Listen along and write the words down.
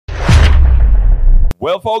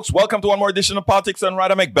Well, folks, welcome to one more edition of Politics and Right.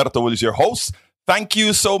 I'm Egberto Willis, your host. Thank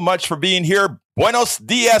you so much for being here. Buenos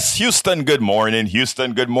dias, Houston. Good morning,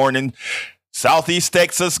 Houston. Good morning. Southeast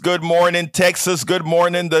Texas, good morning. Texas, good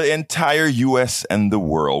morning. The entire U.S. and the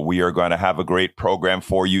world. We are going to have a great program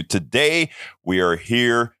for you today. We are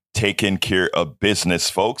here taking care of business,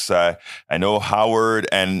 folks. I know Howard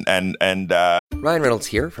and Ryan Reynolds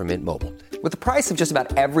here from Mint Mobile. With the price of just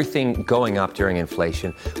about everything going up during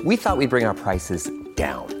inflation, we thought we'd bring our prices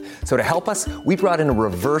down. So to help us, we brought in a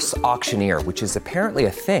reverse auctioneer, which is apparently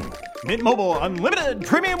a thing. Mint Mobile Unlimited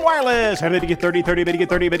Premium Wireless. How to get 30, 30, how to get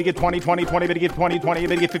 30, how to get 20, 20, 20, how to get 20, 20, how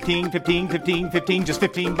to get 15, 15, 15, 15, just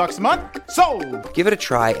 $15 a month? Sold! Give it a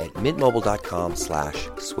try at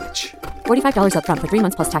mintmobile.com/switch. $45 up front for 3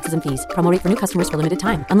 months plus taxes and fees. Promo rate for new customers for limited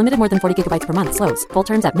time. Unlimited more than 40 gigabytes per month. Slows full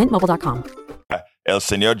terms at mintmobile.com. El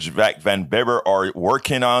Senor Jack Van Bever are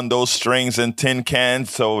working on those strings and tin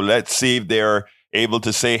cans. So let's see if they're able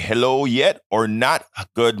to say hello yet or not.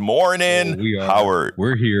 Good morning, we are. Howard.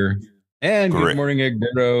 We're here. And Great. Good morning,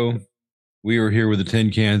 Egberto. We were here with the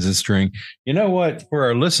tin cans and string. You know what? For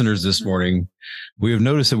our listeners this morning, we have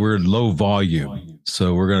noticed that we're at low volume.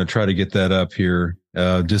 So we're going to try to get that up here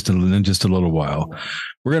in just a little while.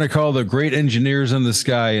 We're going to call the great engineers in the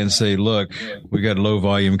sky and say, look, we got low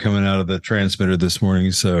volume coming out of the transmitter this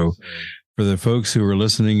morning. So for the folks who are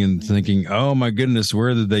listening and thinking, oh my goodness,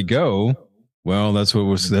 where did they go? Well, that's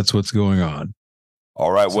what's going on.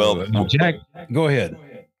 All right. So, Well, Jack, go ahead.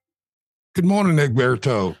 Good morning,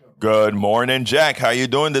 Egberto. good morning, Jack. How you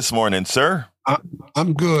doing this morning, sir?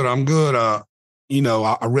 I'm good. I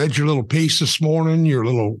read your little piece this morning, your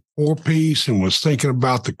little 4-piece, and was thinking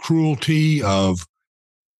about the cruelty of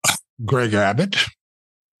Greg Abbott.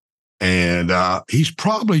 And he's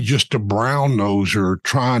probably just a brown noser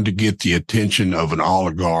trying to get the attention of an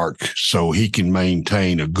oligarch so he can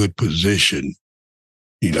maintain a good position,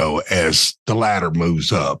 as the ladder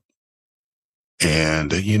moves up.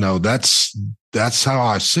 And, that's how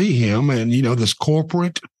I see him. And, this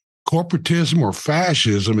corporatism or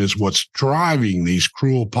fascism is what's driving these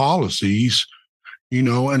cruel policies,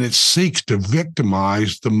 and it seeks to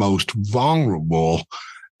victimize the most vulnerable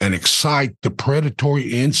and excite the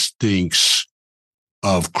predatory instincts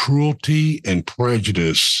of cruelty and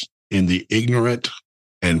prejudice in the ignorant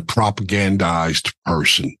and propagandized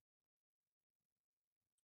person.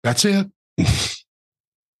 That's it.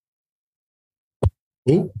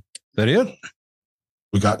 Oh, Is that it?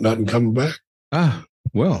 we got nothing coming back.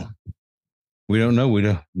 Well, we don't know. We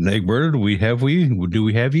don't. Egberto, do we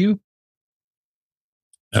have you?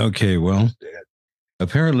 Okay, well,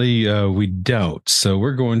 apparently we don't. So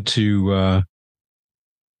we're going to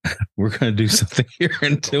do something here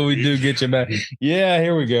until we do get you back. Yeah,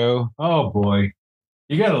 here we go. Oh boy,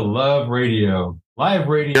 you gotta love radio, live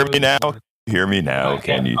radio. Hear me now.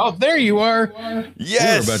 Can you? Oh, there you are.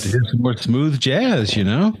 Yes. We're about to hear some more smooth jazz.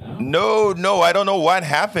 No, I don't know what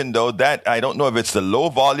happened, though. That I don't know if it's the low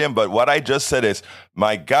volume, but what I just said is,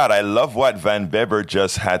 my God, I love what Van Bever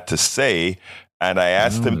just had to say. And I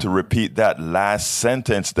asked him to repeat that last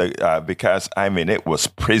sentence because, it was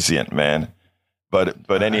prescient, man. But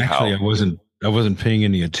anyhow. Actually, I wasn't paying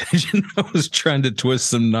any attention. I was trying to twist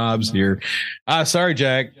some knobs here. Sorry,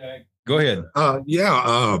 Jack. Go ahead.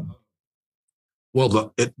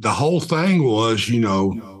 Well, the whole thing was,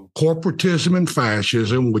 corporatism and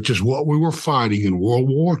fascism, which is what we were fighting in World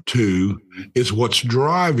War II, is what's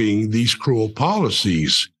driving these cruel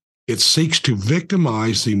policies. It seeks to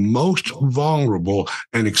victimize the most vulnerable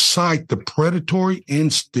and excite the predatory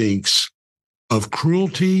instincts of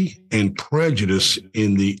cruelty and prejudice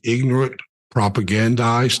in the ignorant,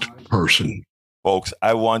 propagandized person. Folks,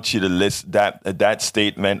 I want you to list that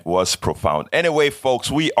statement was profound. Anyway, folks,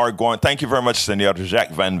 thank you very much, Senor Jack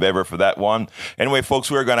Van Bever, for that one. Anyway, folks,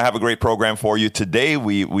 we're going to have a great program for you today.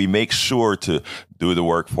 We make sure to do the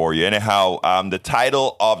work for you. Anyhow, the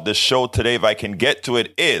title of the show today, if I can get to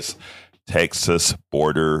it, is Texas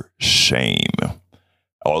Border Shame.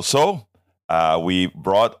 Also, we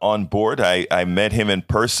brought on board, I met him in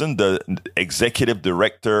person, the executive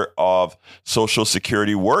director of Social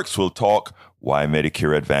Security Works. We'll talk why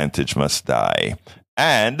Medicare Advantage must die.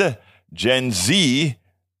 And Gen Z,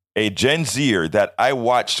 a Gen Zer that I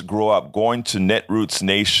watched grow up going to Netroots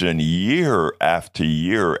Nation year after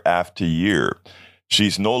year after year.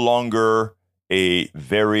 She's no longer she's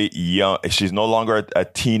no longer a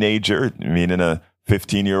teenager, meaning a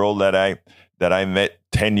 15-year-old that I met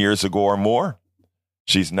 10 years ago or more.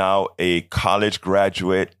 She's now a college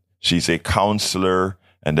graduate. She's a counselor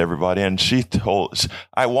and everybody. And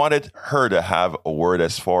I wanted her to have a word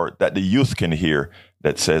as far that the youth can hear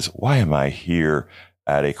that says, why am I here?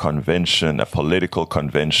 at a convention, a political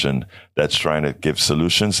convention that's trying to give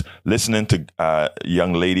solutions. Listening to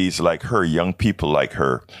young ladies like her, young people like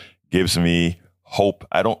her, gives me hope.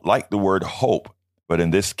 I don't like the word hope, but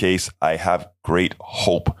in this case, I have great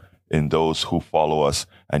hope in those who follow us.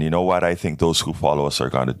 And you know what? I think those who follow us are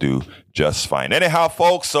going to do just fine. Anyhow,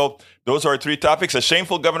 folks, so those are 3 topics. A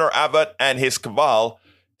shameful Governor Abbott and his cabal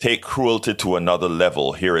take cruelty to another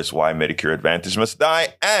level. Here is why Medicare Advantage must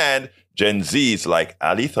die. And Gen Z's like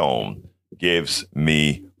Ali Thome gives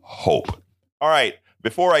me hope. All right.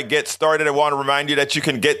 Before I get started, I want to remind you that you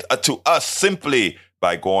can get to us simply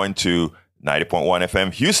by going to 90.1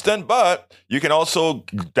 FM Houston, but you can also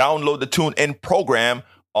download the TuneIn program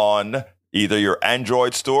on either your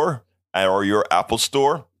Android store or your Apple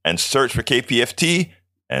store and search for KPFT.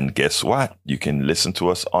 And guess what? You can listen to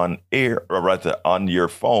us on air, or rather on your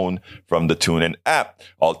phone from the TuneIn app.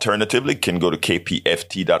 Alternatively, you can go to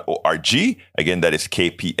kpft.org. Again, that is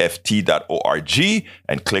kpft.org,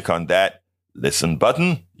 and click on that listen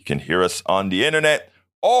button. You can hear us on the internet,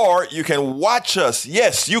 or you can watch us.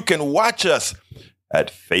 Yes, you can watch us at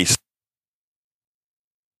Facebook.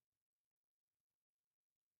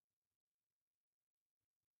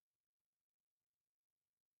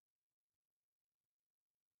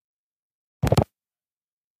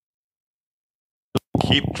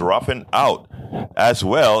 Keep dropping out. As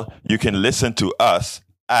well, you can listen to us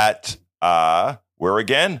at where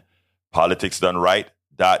again?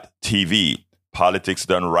 politicsdoneright.tv.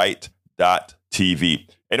 politicsdoneright.tv.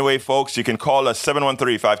 Anyway, folks, you can call us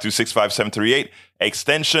 713-526-5738,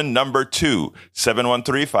 extension number 2,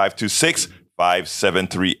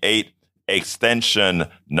 713-526-5738, extension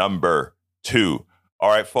number 2. All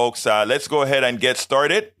right, folks, let's go ahead and get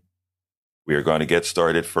started. We are going to get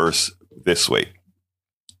started first this way.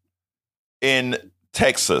 In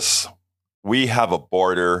Texas, we have a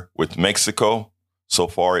border with Mexico. So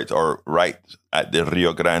far, it's right at the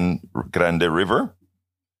Rio Grande River.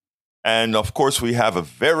 And of course, we have a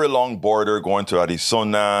very long border going to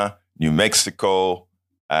Arizona, New Mexico,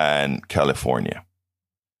 and California.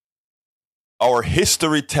 Our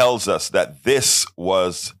history tells us that this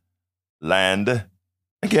was land.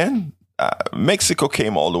 Again, Mexico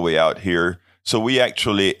came all the way out here. So we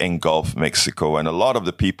actually engulfed Mexico. And a lot of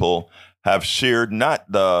the people have shared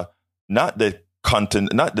not the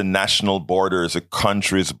continent, not the national borders, the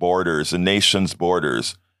country's borders, the nation's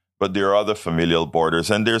borders, but there are other familial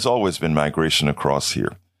borders, and there's always been migration across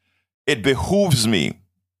here. It behooves me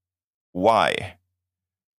why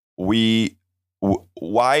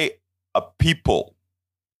a people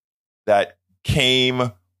that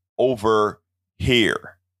came over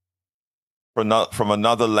here from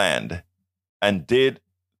another land and did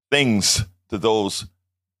things to those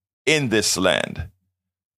in this land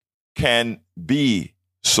can be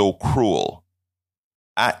so cruel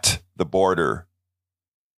at the border.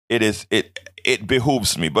 It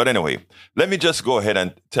behooves me. But anyway, let me just go ahead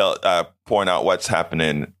and point out what's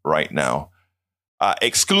happening right now.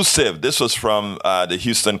 Exclusive. This was from the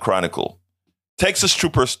Houston Chronicle. Texas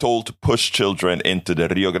troopers told to push children into the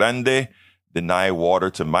Rio Grande, deny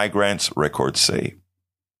water to migrants, records say.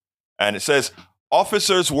 And it says,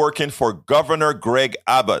 officers working for Governor Greg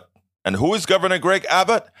Abbott. And who is Governor Greg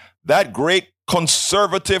Abbott? That great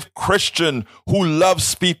conservative Christian who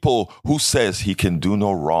loves people, who says he can do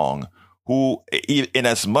no wrong, who, in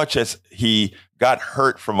as much as he got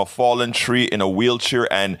hurt from a fallen tree in a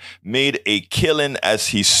wheelchair and made a killing as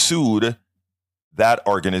he sued that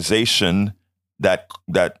organization that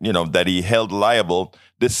he held liable,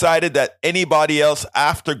 decided that anybody else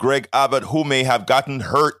after Greg Abbott who may have gotten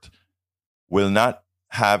hurt will not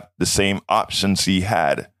have the same options he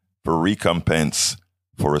had for recompense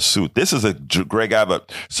for a suit. This is a Greg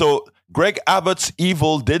Abbott. So Greg Abbott's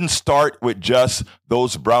evil didn't start with just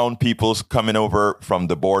those brown people coming over from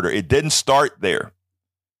the border. It didn't start there.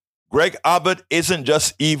 Greg Abbott isn't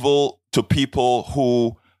just evil to people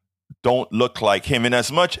who don't look like him, in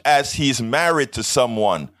as much as he's married to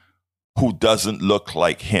someone who doesn't look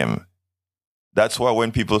like him. That's why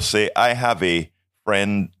when people say, I have a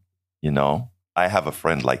friend, I have a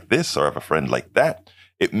friend like this or I have a friend like that,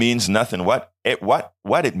 it means nothing. What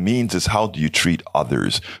it means is, how do you treat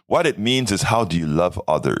others? What it means is, how do you love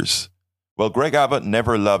others? Well, Greg Abbott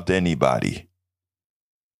never loved anybody,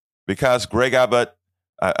 because Greg Abbott,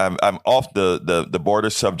 I'm off the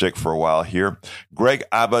border subject for a while here. Greg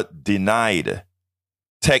Abbott denied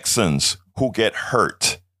Texans who get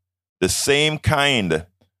hurt the same kind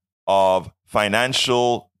of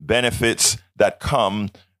financial benefits that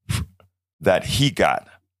he got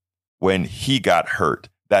when he got hurt,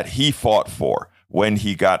 that he fought for. when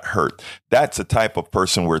he got hurt. That's the type of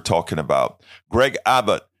person we're talking about. Greg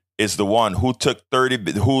Abbott is the one who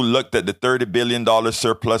looked at the $30 billion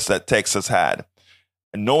surplus that Texas had.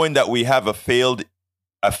 And knowing that we have a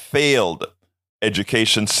failed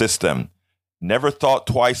education system, never thought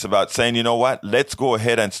twice about saying, you know what, let's go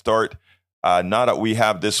ahead and start, now that we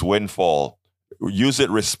have this windfall, use it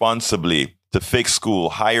responsibly to fix school,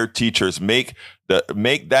 hire teachers, make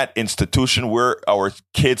that institution where our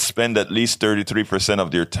kids spend at least 33%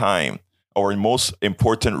 of their time, our most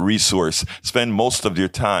important resource, spend most of their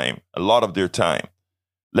time, a lot of their time.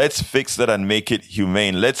 Let's fix that and make it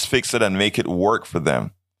humane. Let's fix it and make it work for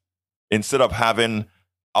them. Instead of having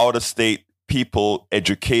out-of-state people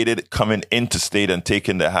educated coming into state and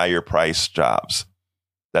taking the higher price jobs.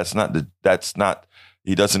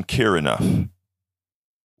 He doesn't care enough.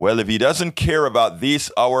 Well, if he doesn't care about these,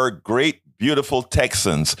 our great, beautiful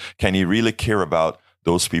Texans, can he really care about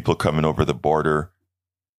those people coming over the border?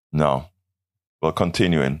 No. Well,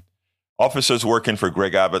 continuing. Officers working for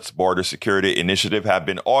Greg Abbott's border security initiative have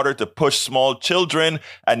been ordered to push small children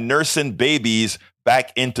and nursing babies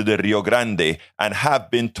back into the Rio Grande and have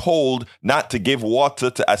been told not to give water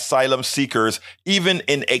to asylum seekers, even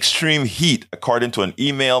in extreme heat, according to an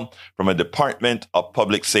email from a Department of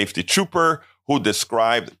Public Safety trooper who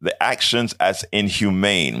described the actions as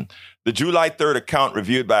inhumane. The July 3rd account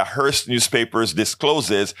reviewed by Hearst newspapers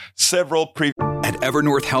discloses several At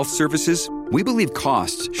Evernorth Health Services, we believe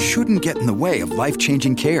costs shouldn't get in the way of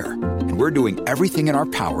life-changing care, and we're doing everything in our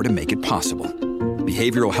power to make it possible.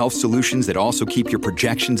 Behavioral health solutions that also keep your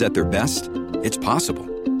projections at their best? It's possible.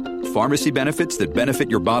 Pharmacy benefits that benefit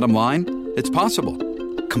your bottom line? It's possible.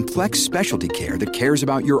 Complex specialty care that cares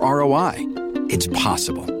about your ROI? It's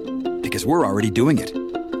possible. Because we're already doing it.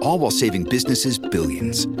 All while saving businesses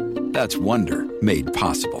billions. That's Wonder made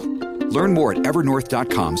possible. Learn more at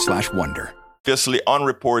evernorth.com/wonder. Obviously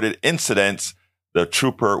unreported incidents the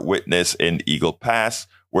trooper witnessed in Eagle Pass,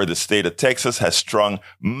 where the state of Texas has strung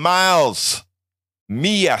miles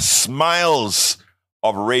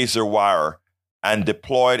of razor wire and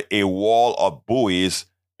deployed a wall of buoys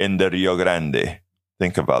in the Rio Grande.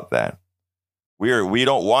 Think about that. We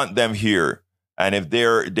don't want them here. And if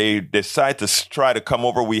they decide to try to come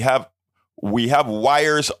over, we have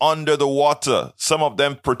wires under the water. Some of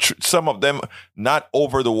them not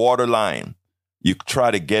over the water line. You try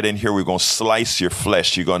to get in here, we're going to slice your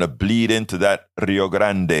flesh. You're going to bleed into that Rio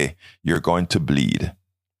Grande. You're going to bleed.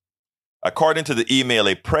 According to the email,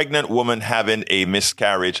 a pregnant woman having a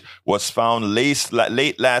miscarriage was found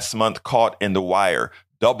late last month caught in the wire,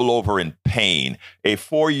 double over in pain. A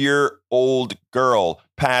 4-year-old girl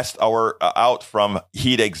passed out from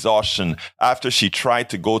heat exhaustion after she tried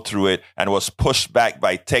to go through it and was pushed back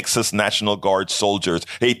by Texas National Guard soldiers.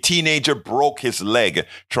 A teenager broke his leg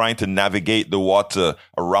trying to navigate the water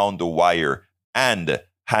around the wire and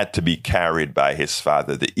had to be carried by his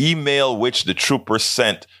father. The email which the trooper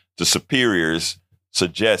sent to superiors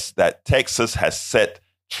suggests that Texas has set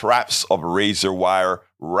traps of razor wire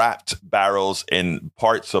wrapped barrels in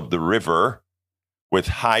parts of the river with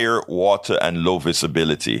higher water and low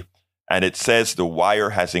visibility. And it says the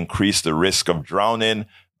wire has increased the risk of drowning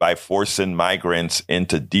by forcing migrants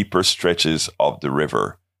into deeper stretches of the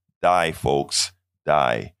river. Die, folks,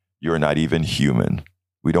 die. You're not even human.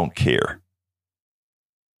 We don't care.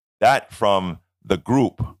 That from the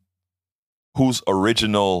group whose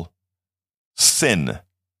original sin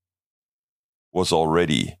was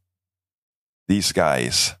already these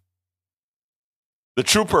guys. The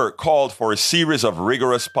trooper called for a series of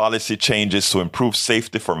rigorous policy changes to improve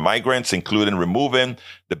safety for migrants, including removing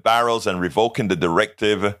the barrels and revoking the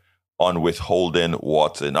directive on withholding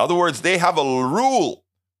water. In other words, they have a rule.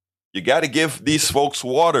 You got to give these folks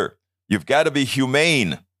water. You've got to be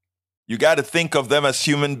humane. You got to think of them as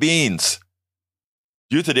human beings.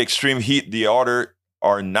 Due to the extreme heat, the order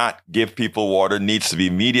or not give people water needs to be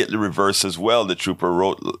immediately reversed as well, the trooper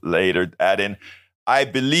wrote later, adding, I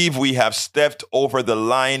believe we have stepped over the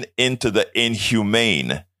line into the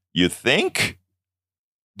inhumane. You think?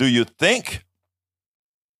 Do you think?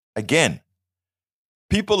 Again,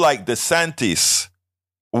 people like DeSantis,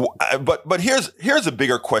 but here's a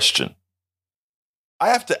bigger question. I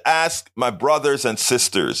have to ask my brothers and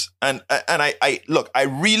sisters, and I look, I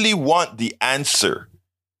really want the answer.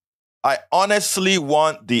 I honestly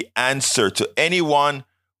want the answer to anyone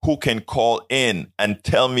who can call in and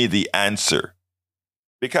tell me the answer.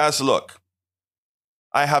 Because look,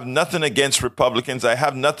 I have nothing against Republicans. I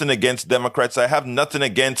have nothing against Democrats. I have nothing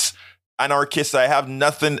against anarchists. I have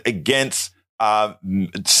nothing against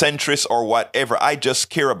centrist or whatever. I just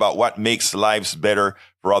care about what makes lives better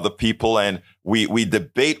for other people, and we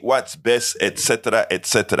debate what's best, etc.,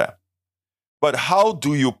 etc. But how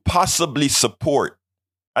do you possibly support?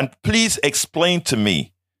 And please explain to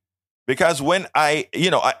me, because when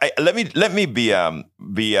let me be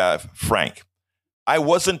frank. I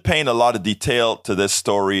wasn't paying a lot of detail to this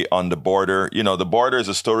story on the border. The border is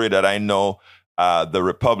a story that I know the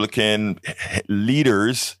Republican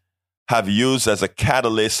leaders have used as a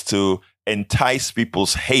catalyst to entice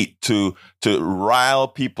people's hate, to rile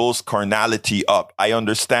people's carnality up. I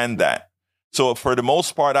understand that. So for the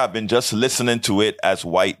most part, I've been just listening to it as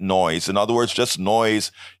white noise. In other words, just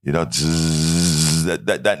noise, zzz,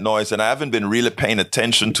 that noise. And I haven't been really paying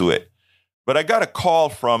attention to it. But I got a call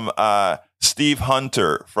from Steve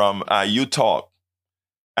Hunter from Utah.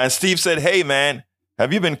 And Steve said, hey, man,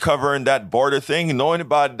 have you been covering that border thing, knowing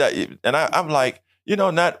about that? And I'm like,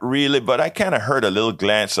 not really, but I kind of heard a little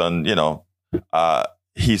glance on,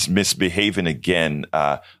 he's misbehaving again.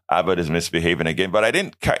 Abbott is misbehaving again, but I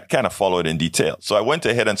didn't kind of follow it in detail. So I went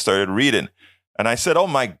ahead and started reading. And I said, oh,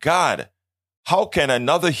 my God, how can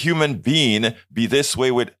another human being be this way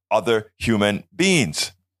with other human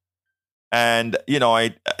beings? And,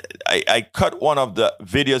 I cut one of the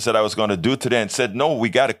videos that I was going to do today and said, no, we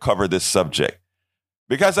got to cover this subject.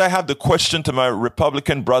 Because I have the question to my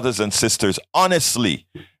Republican brothers and sisters, honestly,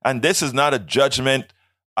 and this is not a judgment.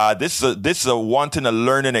 This is a wanting a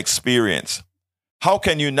learning experience. How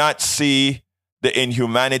can you not see the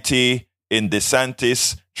inhumanity in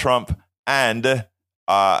DeSantis, Trump, and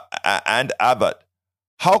Abbott?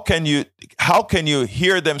 How can you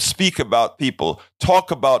hear them speak about people,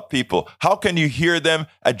 talk about people? How can you hear them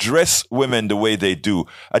address women the way they do?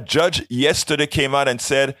 A judge yesterday came out and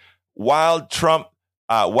said, while Trump,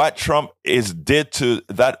 what Trump did to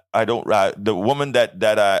that, the woman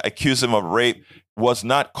that accused him of rape was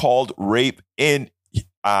not called rape in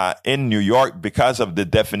New York because of the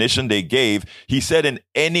definition they gave. He said in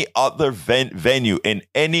any other venue, in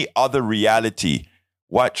any other reality,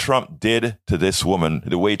 what Trump did to this woman,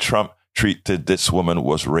 the way Trump treated this woman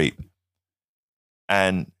was rape.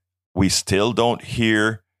 And we still don't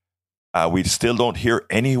hear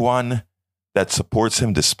anyone that supports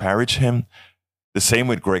him disparage him. The same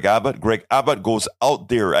with Greg Abbott. Greg Abbott goes out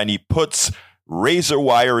there and he puts razor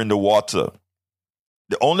wire in the water.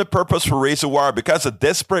 The only purpose for razor wire, because the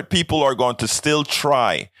desperate people are going to still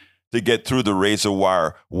try to get through the razor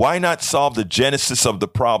wire. Why not solve the genesis of the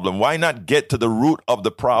problem? Why not get to the root of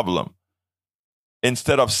the problem?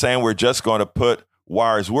 Instead of saying we're just going to put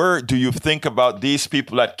wires. Where do you think about these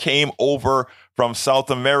people that came over from South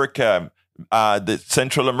America,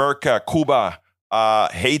 Central America, Cuba,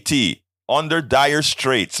 Haiti, under dire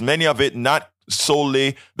straits? Many of it not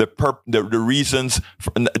solely the reasons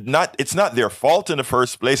it's not their fault in the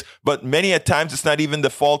first place, but many a times it's not even the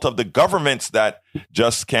fault of the governments that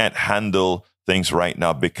just can't handle things right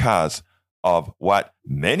now because of what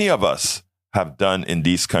many of us have done in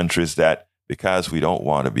these countries that because we don't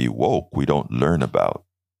want to be woke, we don't learn about.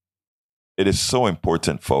 It is so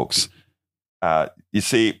important, folks. You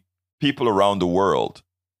see, people around the world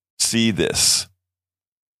see this.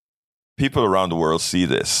 People around the world see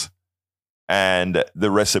this. And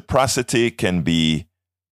the reciprocity can be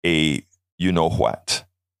a you-know-what.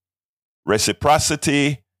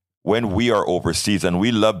 Reciprocity when we are overseas, and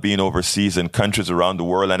we love being overseas in countries around the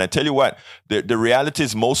world. And I tell you what, the reality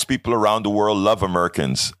is most people around the world love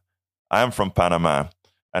Americans. I'm from Panama.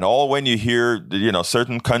 And when you hear,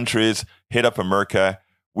 certain countries hit up America,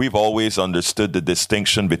 we've always understood the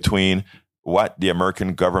distinction between what the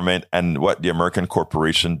American government and what the American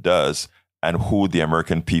corporation does and who the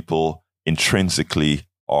American people intrinsically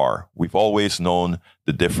are. We've always known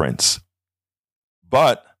the difference.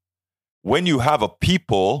 But when you have a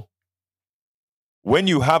people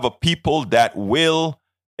that will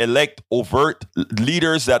elect overt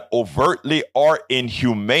leaders that overtly are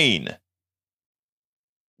inhumane,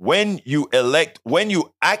 when you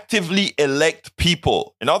actively elect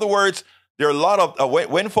people, in other words, there are a lot of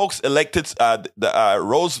when folks elected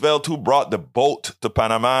Roosevelt, who brought the boat to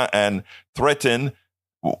Panama and threatened.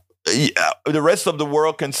 The rest of the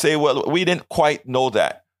world can say, well, we didn't quite know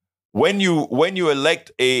that. When you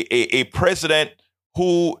elect a president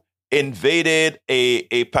who invaded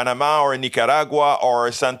a Panama or a Nicaragua or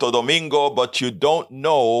a Santo Domingo, but you don't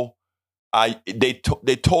know, they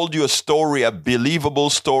told you a story, a believable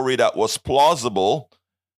story that was plausible,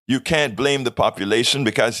 you can't blame the population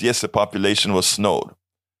because, yes, the population was snowed.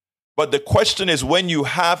 But the question is, when you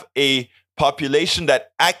have a population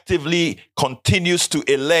that actively continues to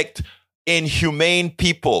elect inhumane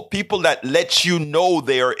people that let you know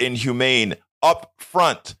they are inhumane up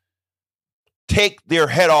front. Take their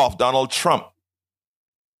head off, Donald Trump.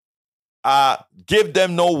 Give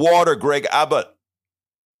them no water, Greg Abbott.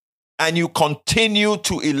 And you continue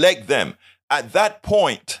to elect them. At that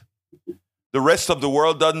point, the rest of the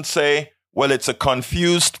world doesn't say, well, it's a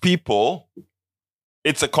confused people.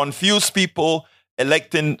 It's a confused people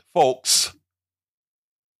electing folks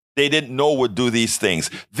they didn't know would do these things.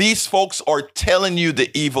 These folks are telling you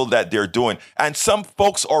the evil that they're doing. And some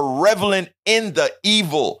folks are reveling in the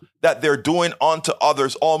evil that they're doing onto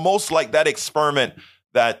others, almost like that experiment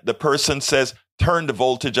that the person says, turn the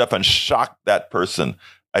voltage up and shock that person.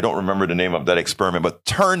 I don't remember the name of that experiment, but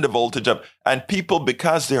turn the voltage up. And people,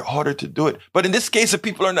 because they're ordered to do it. But in this case, the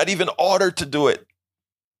people are not even ordered to do it.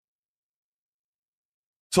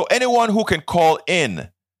 So anyone who can call in,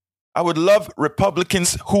 I would love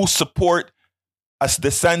Republicans who support a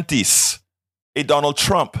DeSantis, a Donald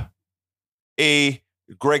Trump, a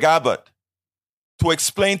Greg Abbott, to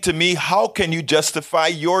explain to me how can you justify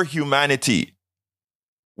your humanity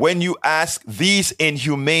when you ask these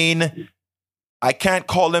inhumane, I can't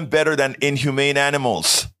call them better than inhumane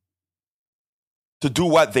animals, to do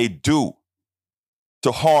what they do,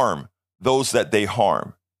 to harm those that they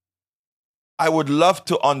harm. I would love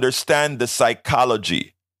to understand the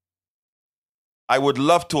psychology. I would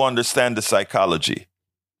love to understand the psychology.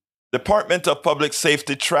 Department of Public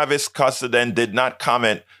Safety Travis Cosseden did not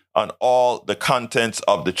comment on all the contents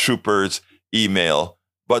of the troopers' email,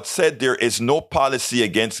 but said there is no policy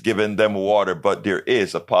against giving them water, but there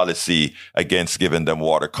is a policy against giving them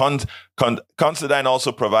water. Considine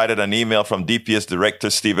also provided an email from DPS Director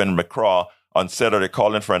Stephen McCraw on Saturday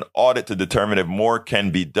calling for an audit to determine if more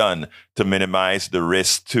can be done to minimize the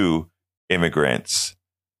risk to immigrants.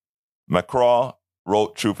 McCraw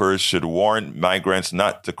wrote troopers should warn migrants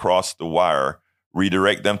not to cross the wire,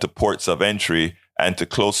 redirect them to ports of entry, and to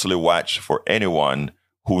closely watch for anyone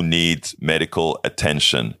who needs medical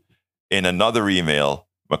attention. In another email,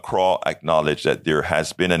 McCraw acknowledged that there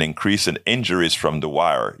has been an increase in injuries from the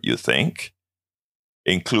wire, you think,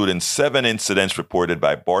 including 7 incidents reported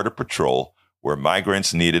by Border Patrol where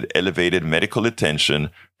migrants needed elevated medical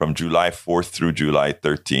attention from July 4th through July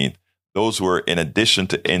 13th. Those were in addition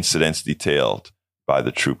to incidents detailed by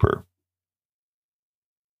the trooper.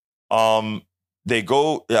 There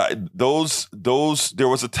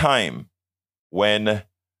was a time when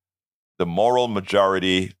the moral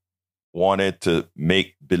majority wanted to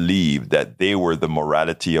make believe that they were the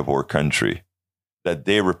morality of our country, that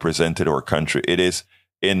they represented our country. It is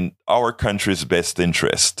in our country's best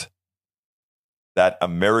interest that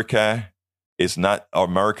America's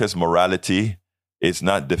morality is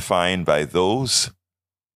not defined by those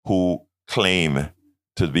who claim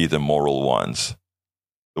to be the moral ones,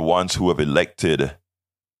 the ones who have elected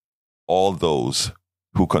all those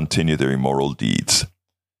who continue their immoral deeds.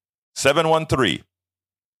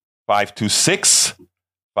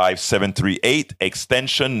 713-526-5738,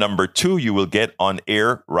 extension number 2. You will get on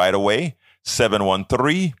air right away.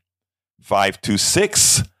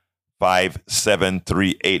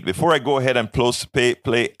 713-526-5738. Before I go ahead and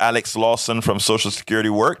play Alex Lawson from Social Security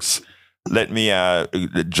Works, let me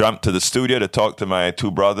jump to the studio to talk to my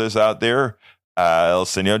 2 brothers out there, El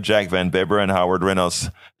Senor Jack Van Beber and Howard Reynolds.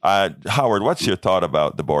 Howard, what's your thought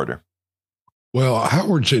about the border? Well,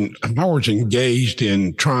 Howard's engaged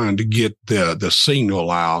in trying to get the signal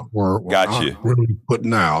out. We're not really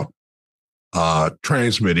putting out,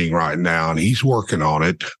 transmitting right now, and he's working on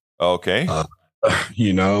it. Okay.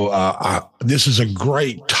 This is a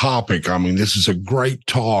great topic. I mean, this is a great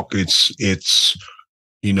talk. It's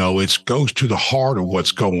it goes to the heart of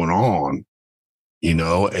what's going on,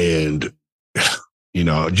 and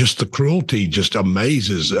just the cruelty just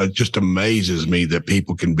amazes me that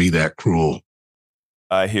people can be that cruel.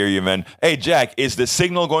 I hear you, man. Hey, Jack, is the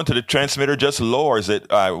signal going to the transmitter just low, or is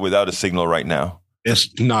it without a signal right now?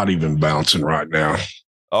 It's not even bouncing right now.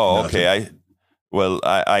 Oh, okay.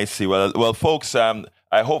 I see. Well, folks, I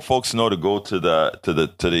hope folks know to go to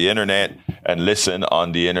the internet and listen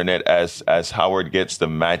on the internet as Howard gets the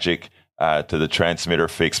magic to the transmitter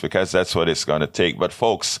fixed, because that's what it's going to take. But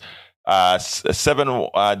folks,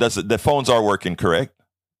 the phones are working, correct?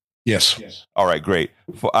 Yes. All right, great.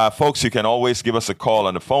 Folks, you can always give us a call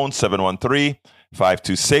on the phone,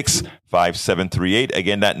 713-526-5738.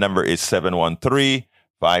 Again, that number is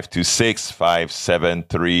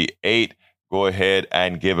 713-526-5738. Go ahead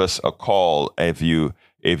and give us a call if you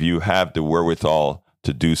have the wherewithal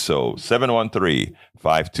to do so.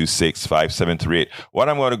 713-526-5738. What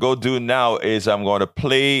I'm going to go do now is I'm going to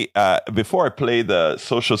play, before I play the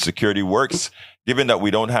Social Security Works, given that we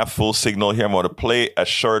don't have full signal here, I'm going to play a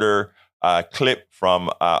shorter clip from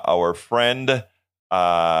our friend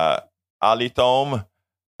Ali Thome,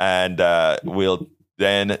 and we'll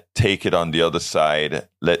then take it on the other side.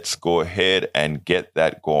 Let's go ahead and get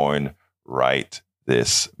that going right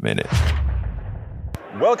this minute.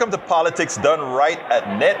 Welcome to Politics Done Right at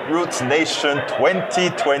Netroots Nation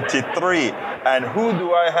 2023. And who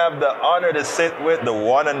do I have the honor to sit with? The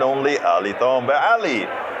one and only Ali Thome. But Ali,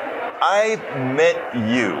 I met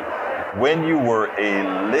you when you were a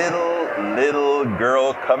little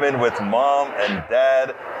girl coming with mom and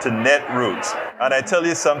dad to Netroots. And I tell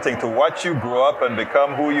you something, to watch you grow up and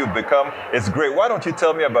become who you've become is great. Why don't you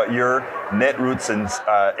tell me about your Netroots and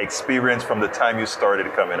experience from the time you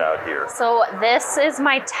started coming out here? So this is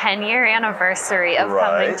my 10-year anniversary of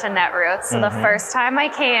coming to Netroots. So the first time I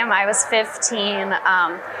came, I was 15.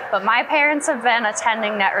 But my parents have been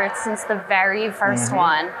attending Netroots since the very first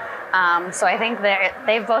one. So I think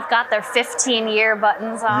they've both got their 15-year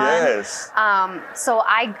buttons on. Yes. So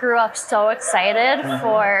I grew up so excited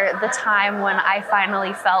for the time when I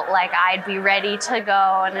finally felt like I'd be ready to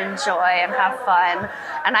go and enjoy and have fun.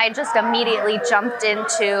 And I just immediately jumped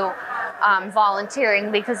into volunteering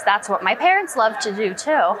because that's what my parents love to do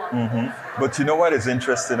too. But you know what is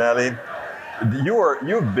interesting, Ali?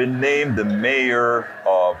 You've been named the mayor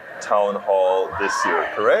of Town Hall this year,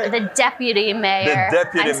 correct? The deputy mayor. The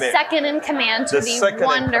deputy mayor. Second in command to the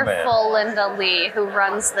wonderful Linda Lee, who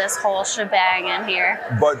runs this whole shebang in here.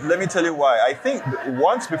 But let me tell you why. I think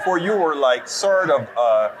once before you were like sort of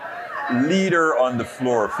a leader on the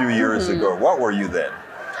floor a few years ago. What were you then?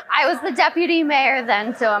 I was the deputy mayor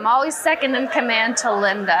then, so I'm always second in command to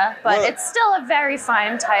Linda, but it's still a very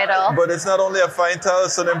fine title. But it's not only a fine title,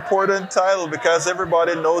 it's an important title because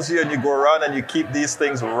everybody knows you and you go around and you keep these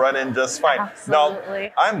things running just fine.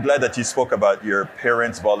 Absolutely. Now, I'm glad that you spoke about your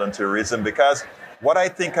parents' volunteerism because what I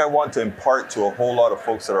think I want to impart to a whole lot of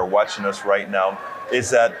folks that are watching us right now is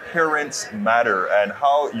that parents matter and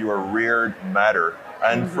how you are reared matter.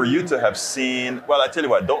 And for you to have seen, well, I tell you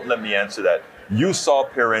what, don't let me answer that. You saw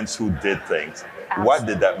parents who did things. Absolutely. What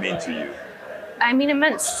did that mean to you? I mean, it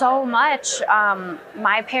meant so much.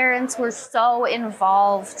 My parents were so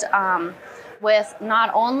involved with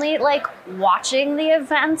not only like watching the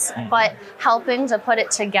events, but helping to put it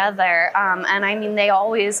together. And I mean, they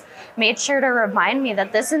always made sure to remind me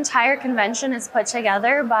that this entire convention is put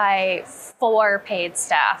together by 4 paid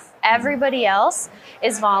staff. Everybody else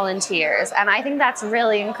is volunteers. And I think that's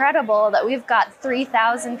really incredible that we've got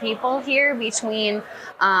 3,000 people here between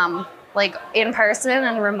like in person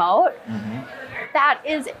and remote. That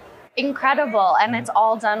is incredible, and it's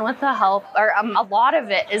all done with the help, or a lot of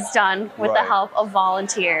it is done with the help of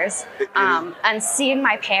volunteers. And seeing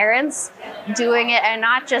my parents doing it, and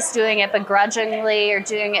not just doing it begrudgingly or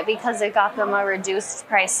doing it because it got them a reduced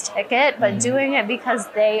price ticket, but doing it because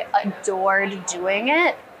they adored doing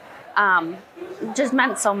it, just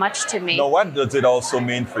meant so much to me. Now, what does it also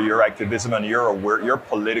mean for your activism and your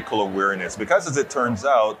political awareness? Because as it turns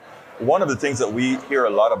out, one of the things that we hear a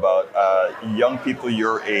lot about young people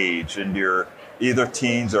your age and your either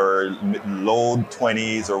teens or low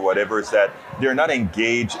 20s or whatever is that they're not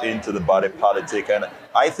engaged into the body politic. And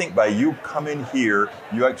I think by you coming here,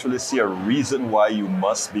 you actually see a reason why you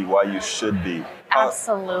must be, why you should be.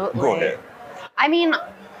 Absolutely. Go ahead. I mean,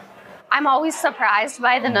 I'm always surprised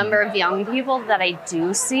by the number of young people that I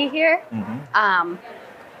do see here.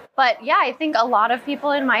 But yeah, I think a lot of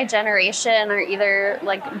people in my generation are either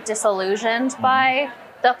like disillusioned by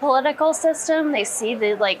the political system. They see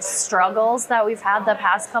the like struggles that we've had the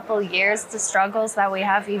past couple of years, the struggles that we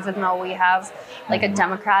have, even though we have like a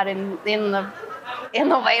Democrat in the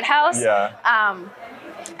White House. Yeah.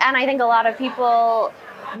 And I think a lot of people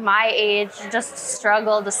my age just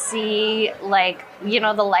struggle to see like, you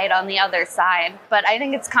know, the light on the other side. But I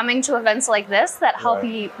think it's coming to events like this that help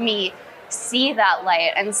me see that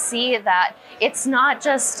light and see that it's not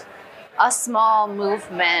just a small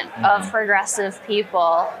movement of progressive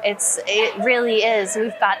people. It really is.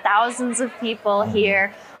 We've got thousands of people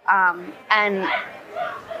here, and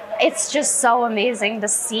it's just so amazing to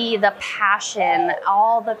see the passion,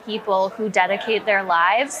 all the people who dedicate their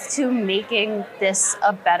lives to making this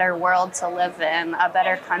a better world to live in, a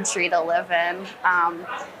better country to live in.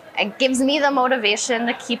 It gives me the motivation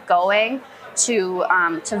to keep going,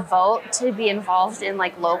 to vote, to be involved in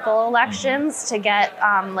like local elections, to get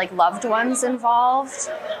like loved ones involved.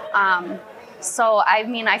 So I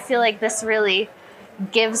mean, I feel like this really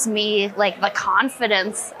gives me like the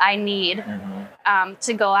confidence I need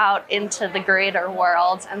to go out into the greater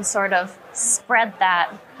world and sort of spread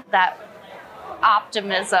that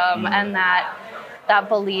optimism and that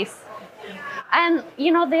belief. And,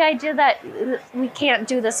 the idea that we can't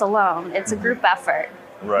do this alone. It's a group effort,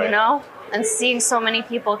 right. And seeing so many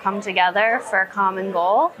people come together for a common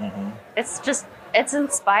goal, it's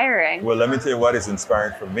inspiring. Well, let me tell you what is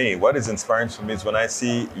inspiring for me. What is inspiring for me is when I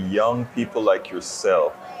see young people like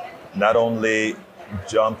yourself not only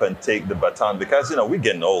jump and take the baton, because, we're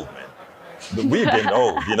getting old, man. We're getting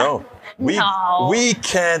old, We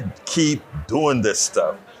can't keep doing this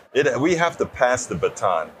stuff. We have to pass the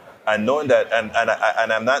baton. And knowing that, and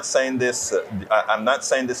I'm not saying this, I'm not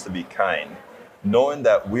saying this to be kind. Knowing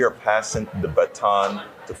that we are passing the baton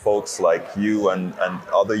to folks like you and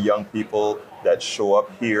other young people that show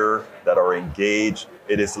up here, that are engaged,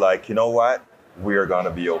 it is like, you know what? We are going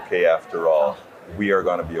to be okay after all. We are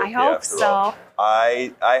going to be okay after all.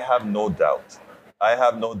 I have no doubt. I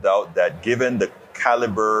have no doubt that given the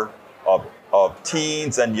caliber of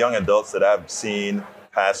teens and young adults that I've seen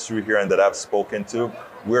pass through here and that I've spoken to,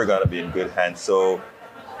 we're going to be in good hands. So,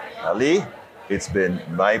 Ali, it's been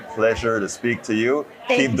my pleasure to speak to you.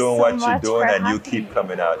 Keep doing what you're doing, and you keep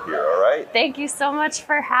coming out here, all right? Thank you so much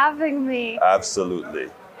for having me. Absolutely.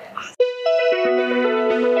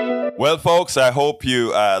 Well, folks, I hope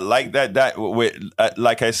you like that.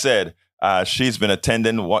 Like I said, she's been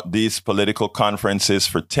attending these political conferences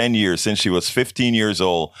for 10 years, since she was 15 years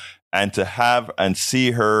old. And to have and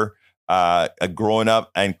see her growing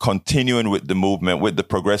up and continuing with the movement, with the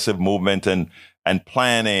progressive movement and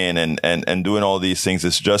planning and doing all these things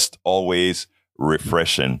is just always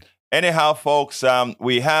refreshing. Anyhow, folks,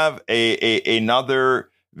 we have another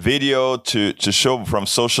video to show from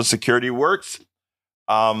Social Security Works.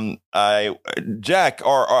 Jack,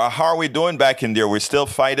 or how are we doing back in there? We're still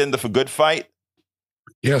fighting the good fight?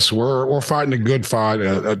 Yes, we're fighting a good fight.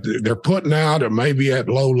 They're putting out, it may be at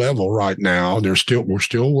low level right now. We're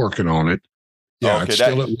still working on it. Yeah, okay, it's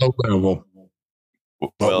still at low level,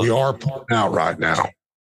 but we are putting out right now.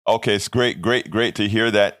 Okay, it's great to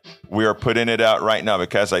hear that we are putting it out right now,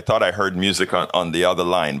 because I thought I heard music on the other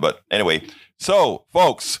line. But anyway, so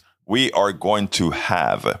folks, we are going to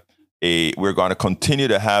continue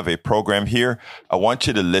to have a program here. I want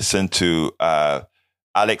you to listen to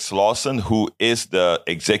Alex Lawson, who is the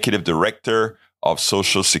executive director of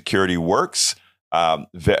Social Security Works.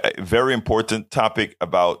 Very important topic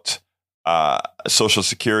about Social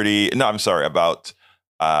Security. No, I'm sorry, about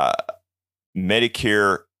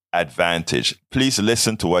Medicare Advantage. Please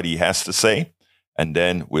listen to what he has to say, and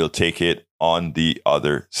then we'll take it on the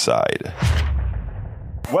other side.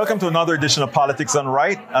 Welcome to another edition of Politics Done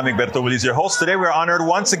Right. I'm Egberto Willis, your host. Today we're honored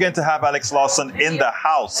once again to have Alex Lawson in the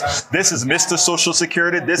house. This is Mr. Social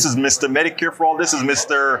Security. This is Mr. Medicare for All. This is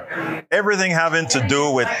Mr. Everything having to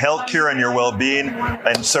do with healthcare and your well-being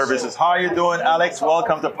and services. How are you doing, Alex?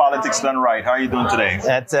 Welcome to Politics Done Right. How are you doing today?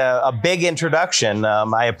 That's a big introduction.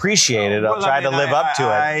 I appreciate it. I'll try to live up to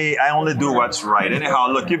it. I only do what's right. Anyhow,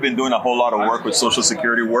 look, you've been doing a whole lot of work with Social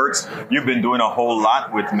Security Works. You've been doing a whole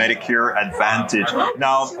lot with Medicare Advantage.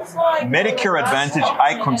 Now, Medicare Advantage,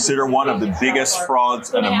 I consider one of the biggest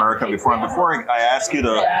frauds in America. Before I ask you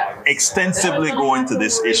to extensively go into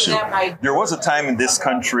this issue, there was a time in this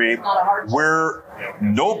country where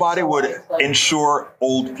nobody would insure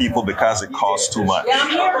old people because it costs too much.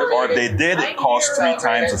 Or if they did, it cost 3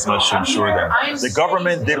 times as much to insure them. The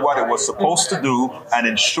government did what it was supposed to do and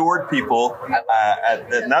insured people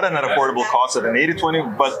at not an affordable cost, at an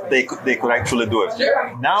 80-20, but they could actually do it.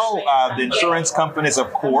 Now, the insurance companies,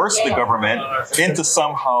 of course, the government, into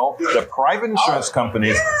somehow the private insurance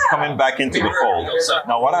companies coming back into the fold.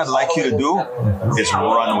 Now, what I'd like you to do is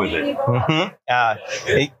run with it.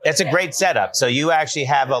 Mm-hmm. It's a great setup. So you actually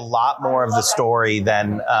have a lot more of the story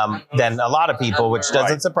than a lot of people, which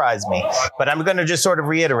doesn't surprise me. But I'm going to just sort of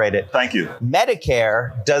reiterate it. Thank you.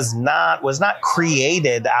 Medicare was not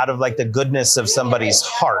created out of like the goodness of somebody's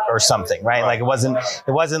heart or something, right? Like it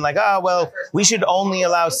wasn't like, oh well, we should only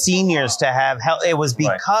allow seniors to have health. It was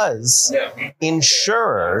because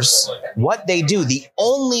insurers, what they do, the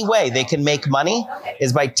only way they can make money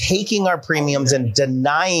is by taking our premiums and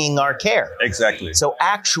denying our care. Exactly. So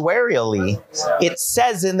actuarially, it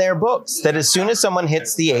says in their books that as soon as someone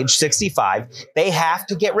hits the age 65, they have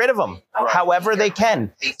to get rid of them however they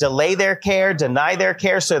can. Delay their care, deny their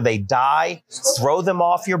care so they die, throw them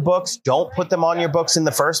off your books, don't put them on your books in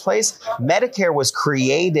the first place. Medicare was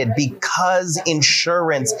created because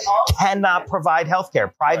insurance cannot provide health care,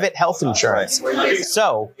 private health insurance.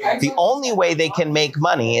 So the only way they can make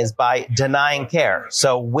money is by denying care.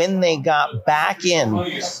 So when they got back in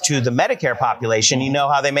to the Medicare population, you know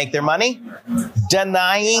how they make their money?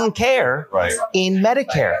 Denying care in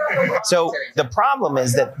Medicare. So the problem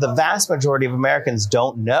is that the vast majority of Americans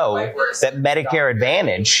don't know that Medicare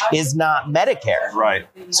Advantage is not Medicare. Right.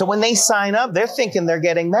 So when they sign up, they're thinking they're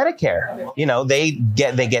getting Medicare. You know, they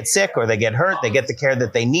get sick or they get hurt, they get the care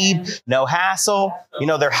that they need, no hassle. You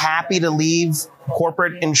know, they're happy to leave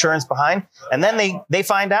corporate insurance behind. And then they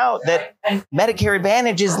find out that Medicare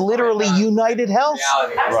Advantage is literally United Health.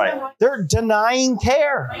 Right. They're denying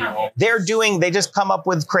care. They just come up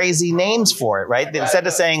with crazy names for it, right? Instead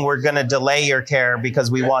of saying we're going to delay your care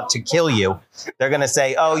because we want to kill you, they're going to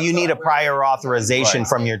say, oh, you need a prior authorization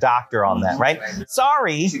from your doctor on that, right?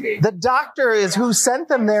 Sorry, the doctor is who sent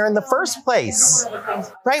them there in the first place,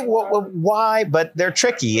 right? Why? But they're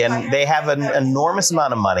tricky and they have an enormous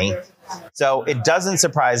amount of money. So it doesn't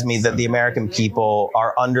surprise me that the American people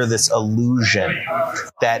are under this illusion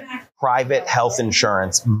that private health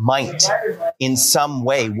insurance might in some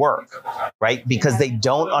way work, right? Because they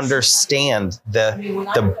don't understand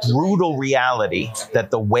the brutal reality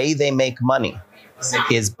that the way they make money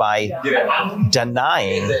is by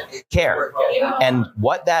denying care. And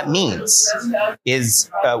what that means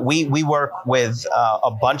is we work with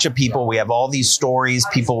a bunch of people. We have all these stories.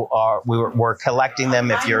 We're collecting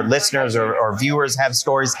them. If your listeners or viewers have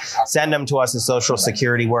stories, send them to us at Social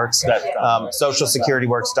Security Works,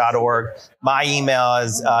 socialsecurityworks.org. My email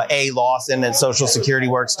is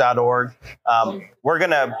alawson@socialsecurityworks.org. We're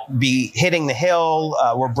going to be hitting the Hill.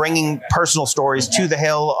 We're bringing personal stories to the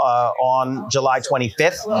Hill on July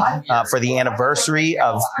 25th for the anniversary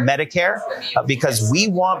of Medicare, because we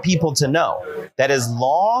want people to know that as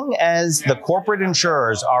long as the corporate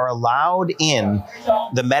insurers are allowed in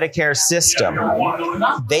the Medicare system,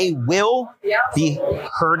 they will be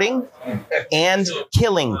hurting and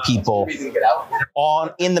killing people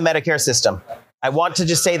in the Medicare system. I want to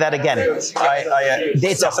just say that again. It's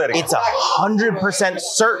 100%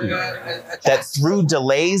 certain that through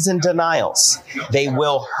delays and denials, they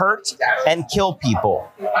will hurt and kill people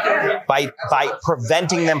by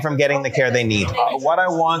preventing them from getting the care they need. What I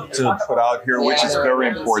want to put out here, which is very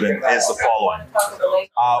important, is the following.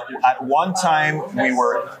 At one time, we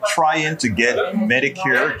were trying to get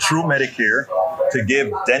Medicare, through Medicare, to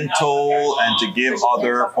give dental and to give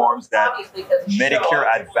other forms that Medicare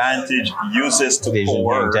Advantage uses to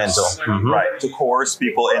coerce, right, to coerce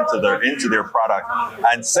people into their product.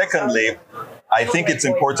 And secondly, I think it's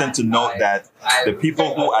important to note that the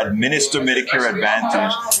people who administer Medicare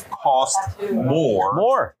Advantage cost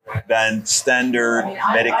more than standard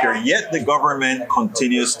Medicare, yet the government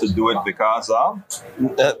continues to do it because of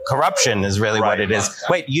corruption is really what it is.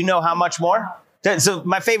 Wait, you know how much more? So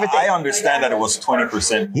my favorite thing. I understand that it was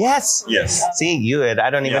 20%. Yes. See, I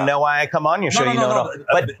don't even know why I come on your show.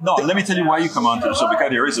 Let me tell you why you come on to the show, because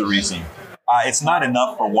there is a reason. It's not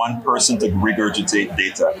enough for one person to regurgitate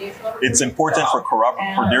data. It's important for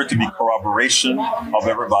there to be corroboration of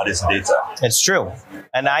everybody's data. It's true.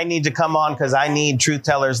 And I need to come on because I need truth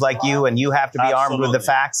tellers like you, and you have to be armed with the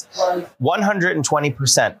facts.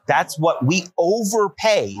 120%. That's what we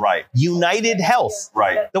overpay. Right. United Health.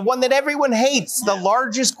 Right. The one that everyone hates, the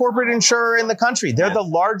largest corporate insurer in the country. They're the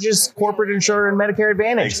largest corporate insurer in Medicare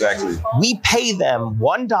Advantage. Exactly. We pay them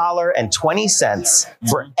 $1.20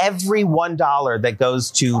 for every $1 that goes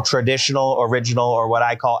to traditional, original, or what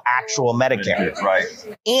I call actual Medicare. Right.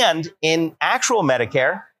 And in actual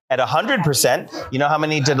Medicare, at 100%, you know how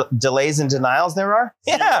many delays and denials there are?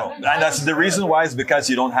 Yeah. And that's the reason why, is because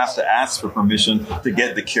you don't have to ask for permission to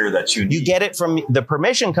get the care that you need. You get it the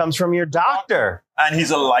permission comes from your doctor. And he's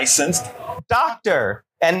a licensed doctor.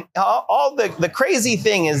 And all the crazy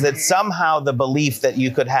thing is that somehow the belief that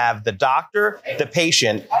you could have the doctor, the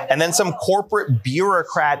patient, and then some corporate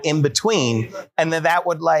bureaucrat in between, and that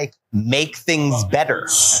would make things better.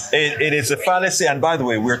 It is a fallacy. And by the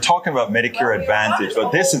way, we're talking about Medicare Advantage,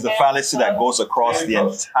 but this is a fallacy that goes across the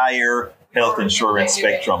entire health insurance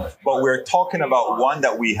spectrum. But we're talking about one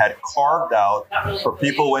that we had carved out for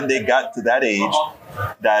people when they got to that age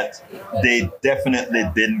that they definitely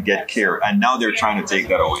didn't get care. And now they're trying to take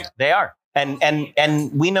that away. They are.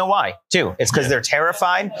 And we know why, too. It's because they're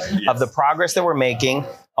terrified of the progress that we're making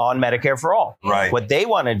on Medicare for All. Right. What they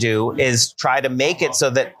want to do is try to make it so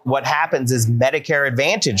that what happens is Medicare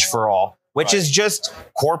Advantage for all, which is just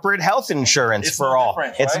corporate health insurance for all.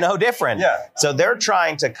 It's no different. Yeah. So they're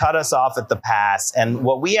trying to cut us off at the pass. And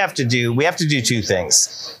what we have to do two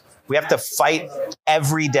things. We have to fight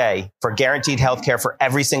every day for guaranteed health care for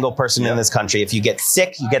every single person in this country. If you get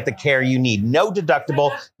sick, you get the care you need. No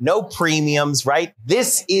deductible, no premiums, right?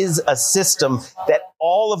 This is a system that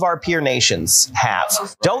all of our peer nations have.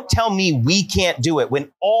 Don't tell me we can't do it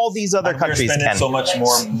when all these other countries spending can. so much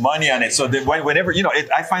more money on it. So whenever,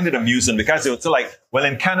 I find it amusing because it's like, well,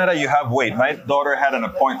 in Canada, you have wait. My daughter had an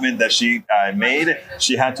appointment that she made.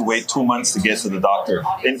 She had to wait 2 months to get to the doctor.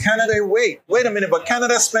 In Canada, wait a minute, but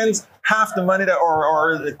Canada spends half the money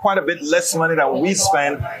or quite a bit less money than we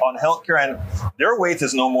spend on healthcare, and their wait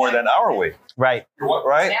is no more than our wait. Right.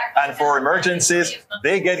 Right. And for emergencies,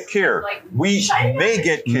 they get care. We may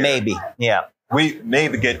get care. Maybe. Yeah. We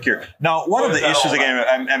maybe get care. Now, one of the issues, again,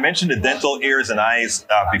 I mentioned the dental, ears, and eyes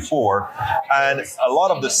before, and a lot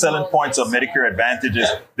of the selling points of Medicare Advantage is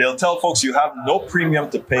they'll tell folks you have no premium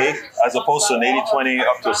to pay as opposed to an 80-20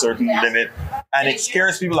 up to a certain limit. And it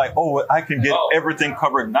scares people like, oh, I can get everything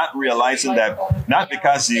covered, not realizing that not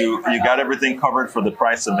because you got everything covered for the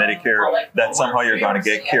price of Medicare that somehow you're going to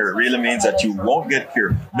get care. It really means that you won't get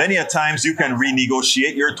care. Many a times you can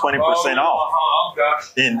renegotiate your 20%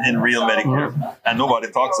 off in real Medicare. And nobody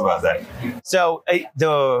talks about that. So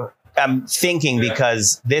I'm thinking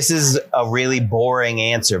because this is a really boring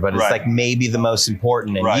answer, but it's like maybe the most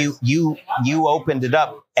important. And you opened it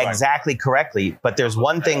up exactly correctly, but there's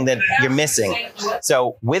one thing that you're missing.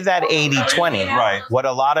 So with that 80-20, what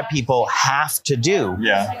a lot of people have to do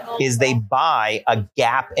is they buy a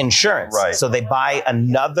gap insurance. So they buy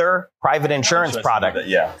another private insurance product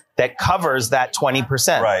that covers that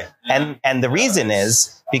 20%. And the reason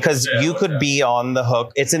is because you could be on the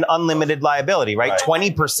hook. It's an unlimited liability, right?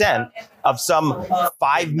 20% of some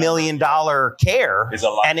 $5 million care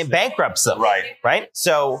and it bankrupts them. Right.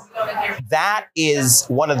 So that is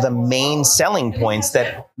one of the main selling points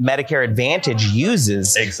that Medicare Advantage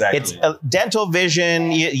uses. Exactly. It's dental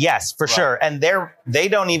vision. Yes, for sure. And they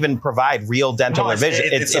don't even provide real dental vision.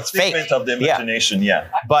 It's fake. Of the imagination.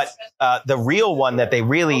 But the real one that they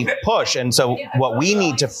really push. And so what we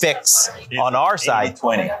need to fix on our side,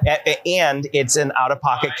 80-20. And it's an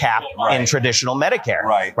out-of-pocket cap in traditional Medicare.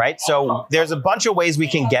 Right. So there's a bunch of ways we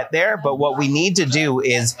can get there, but what we need to do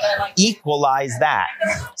is equalize that.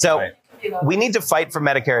 So we need to fight for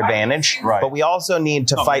Medicare Advantage, but we also need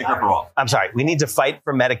to fight. We need to fight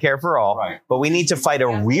for Medicare for all, but we need to fight a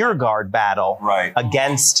rear guard battle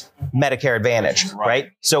against Medicare Advantage,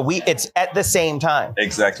 right? So it's at the same time.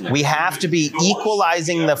 Exactly. We have to be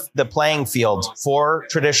equalizing the playing field for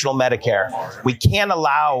traditional Medicare. We can't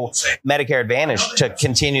allow Medicare Advantage to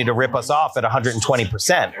continue to rip us off at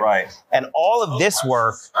 120%. And all of this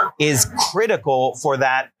work is critical for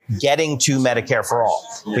that getting to Medicare for all.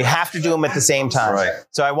 We have to do them at the same time.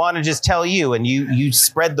 So I want to just tell you, and you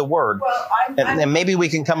spread the word, and maybe we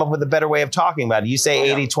can come up with a better way of talking about it. You say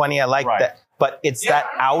 80-20, I like that. But it's that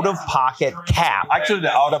out-of-pocket cap. Actually,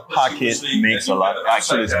 the out-of-pocket makes a lot.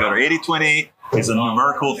 Actually, it's better. 80-20 is a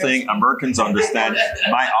numerical thing. Americans understand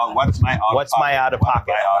what's my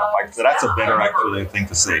out-of-pocket. So that's a better actually thing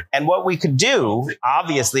to say. And what we could do,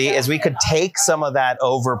 obviously, is we could take some of that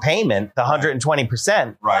overpayment, the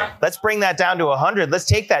 120%. Let's bring that down to 100. Let's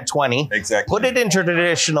take that 20. Put it into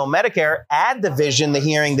traditional Medicare, add the vision, the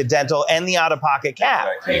hearing, the dental, and the out-of-pocket cap.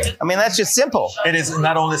 I mean, that's just simple. It is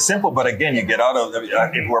not only simple, but again, you get out of,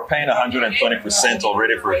 if we're paying 120%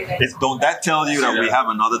 already for it, don't that tell you that we have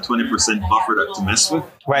another 20% buffer to mess with?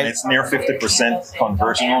 And it's near 50%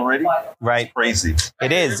 conversion already. Crazy.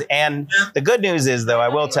 It is. And the good news is, though, I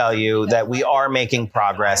will tell you that we are making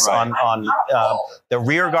progress on the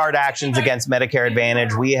rear guard actions against Medicare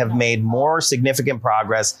Advantage. We have made more significant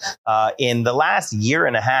progress in the last year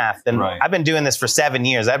and a half than I've been doing this for 7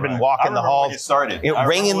 years. I've been walking the halls,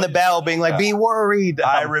 ringing the bell, being like, be worried.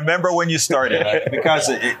 I remember when you started because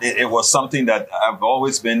it was something that I've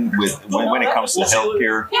always been with when it comes to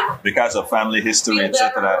healthcare because of family history,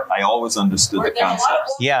 etc. I always understood the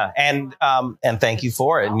concepts. And thank you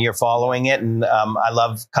for it. And you're following it. And I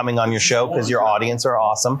love coming on your show because your audience are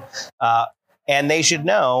awesome. And they should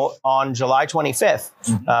know on July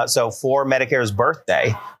 25th, so for Medicare's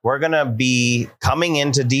birthday, we're going to be coming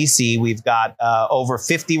into D.C. We've got over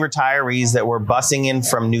 50 retirees that we're busing in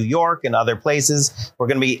from New York and other places. We're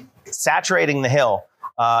going to be saturating the Hill.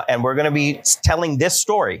 And we're going to be telling this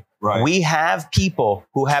story. We have people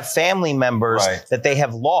who have family members that they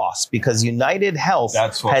have lost because United Health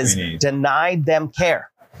has denied them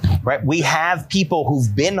care. We have people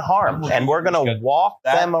who've been harmed, and we're going to walk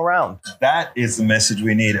them around. That is the message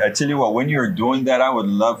we need. I tell you what, when you're doing that, I would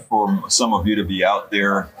love for some of you to be out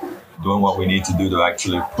there doing what we need to do to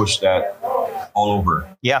actually push that all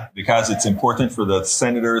over. Because it's important for the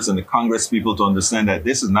senators and the Congress people to understand that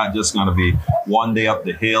this is not just going to be one day up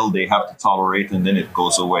the hill they have to tolerate and then it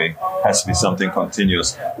goes away. It has to be something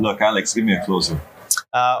continuous. Look, Alex, give me a closer.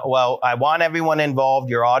 Well, I want everyone involved.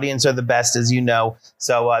 Your audience are the best, as you know.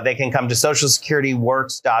 So they can come to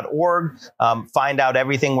socialsecurityworks.org, find out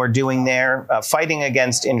everything we're doing there. Fighting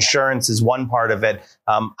against insurance is one part of it.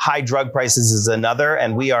 High drug prices is another.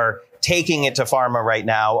 And we are taking it to pharma right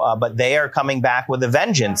now, but they are coming back with a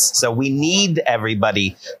vengeance. So we need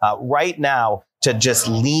everybody right now to just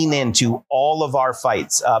lean into all of our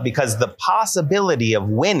fights because the possibility of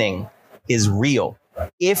winning is real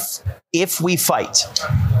if we fight.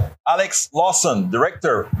 Alex Lawson,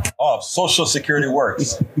 Director of Social Security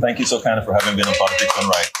Works. Thank you so kindly for having been on Politics Done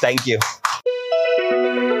Right. Thank you.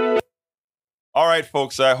 All right,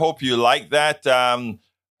 folks. I hope you like that.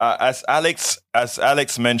 As Alex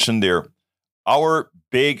mentioned there, our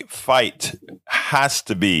big fight has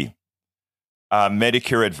to be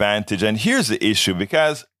Medicare Advantage. And here's the issue,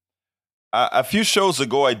 because a few shows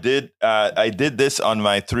ago, I did this on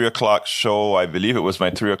my 3:00 show. I believe it was my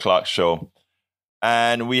 3:00 show.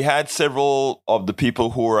 And we had several of the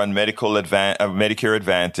people who were on Medicare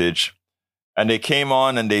Advantage. And they came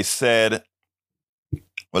on and they said,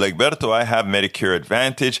 well, Egberto, I have Medicare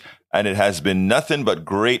Advantage, and it has been nothing but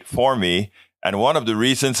great for me. And one of the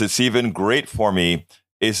reasons it's even great for me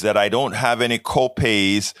is that I don't have any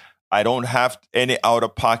co-pays. I don't have any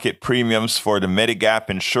out-of-pocket premiums for the Medigap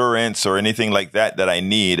insurance or anything like that I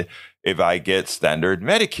need if I get standard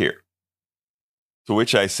Medicare. To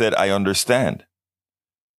which I said, I understand.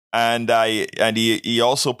 And he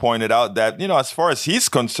also pointed out that, as far as he's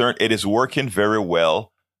concerned, it is working very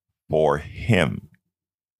well for him.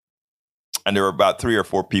 And there were about 3 or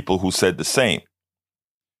 4 people who said the same.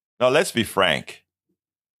 Now, let's be frank.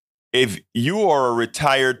 If you are a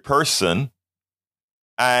retired person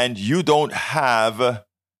and you don't have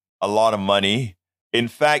a lot of money, in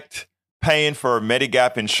fact, paying for a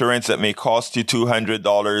Medigap insurance that may cost you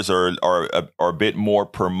 $200 or a bit more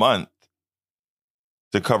per month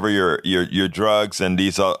to cover your drugs and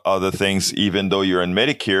these other things, even though you're in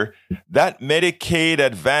Medicare, that Medicaid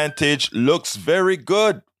Advantage looks very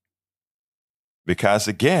good. Because,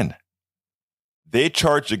 again, they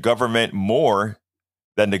charge the government more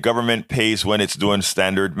than the government pays when it's doing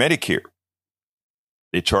standard Medicare.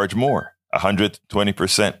 They charge more,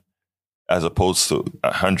 120%, as opposed to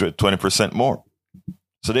 120% more.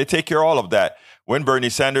 So they take care of all of that. When Bernie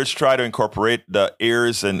Sanders tried to incorporate the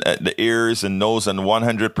ears and nose and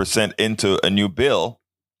 100% into a new bill,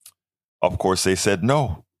 of course, they said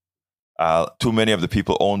no. Too many of the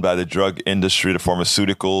people owned by the drug industry, the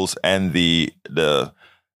pharmaceuticals, and the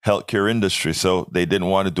healthcare industry. So they didn't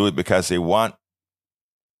want to do it because they want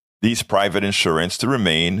these private insurance to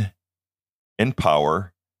remain in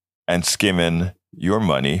power and skimming your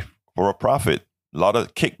money for a profit. A lot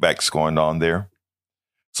of kickbacks going on there.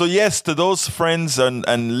 So yes, to those friends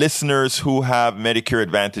and listeners who have Medicare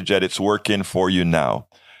Advantage that it's working for you now,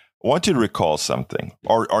 I want you to recall something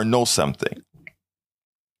or know something.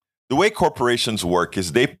 The way corporations work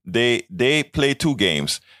is they play 2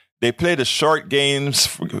 games. They play the short games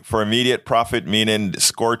for immediate profit, meaning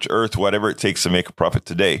scorch earth, whatever it takes to make a profit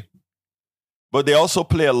today. But they also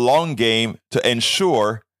play a long game to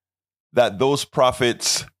ensure that those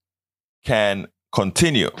profits can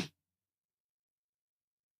continue.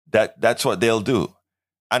 That's what they'll do.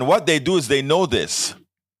 And what they do is they know this.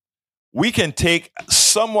 We can take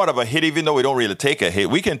somewhat of a hit, even though we don't really take a hit.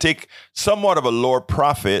 We can take somewhat of a lower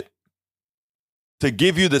profit to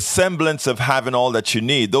give you the semblance of having all that you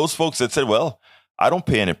need. Those folks that said, well, I don't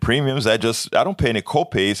pay any premiums. I don't pay any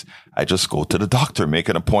co-pays. I just go to the doctor, make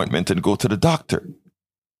an appointment and go to the doctor.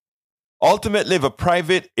 Ultimately, if a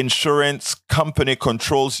private insurance company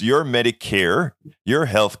controls your Medicare, your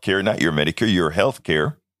healthcare, not your Medicare, your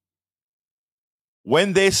healthcare,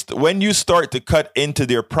 when you start to cut into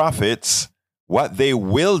their profits, what they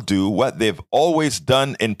will do, what they've always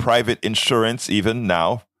done in private insurance, even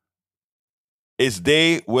now, is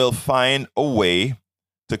they will find a way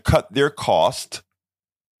to cut their cost,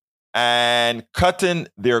 and cutting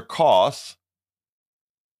their costs,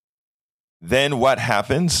 then what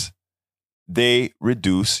happens? They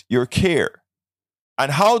reduce your care.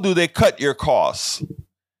 And how do they cut your costs?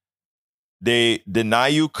 They deny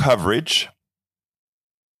you coverage.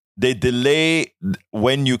 They delay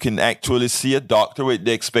when you can actually see a doctor with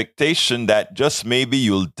the expectation that just maybe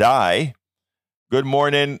you'll die. Good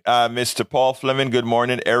morning, Mr. Paul Fleming. Good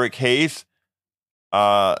morning, Eric Hayes.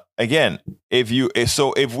 Again,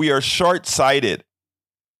 if we are short-sighted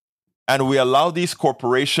and we allow these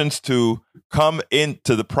corporations to come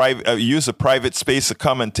into the private, use a private space to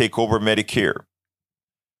come and take over Medicare,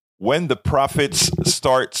 when the profits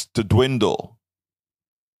starts to dwindle,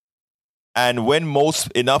 and when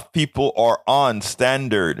enough people are on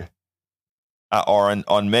standard or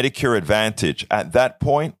on Medicare Advantage, at that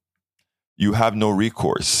point, you have no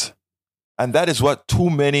recourse. And that is what too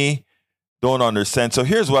many don't understand. So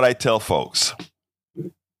here's what I tell folks.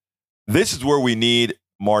 This is where we need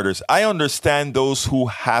martyrs. I understand those who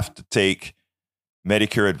have to take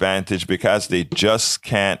Medicare Advantage because they just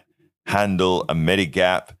can't handle a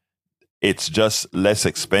Medigap. It's just less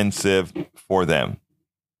expensive for them.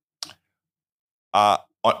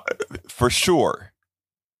 For sure,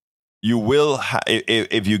 you will,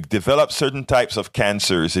 if you develop certain types of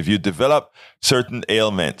cancers, if you develop certain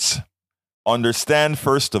ailments, understand,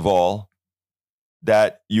 first of all,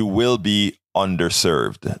 that you will be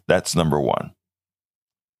underserved. That's number one.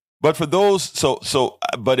 But for those,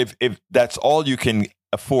 but if that's all you can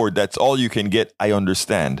afford, that's all you can get, I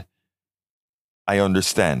understand.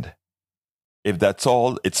 If that's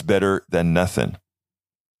all, it's better than nothing.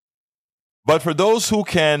 But for those who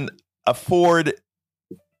can afford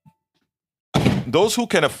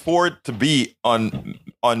to be on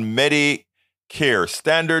Medicare,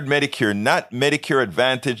 standard Medicare, not Medicare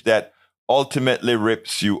Advantage that ultimately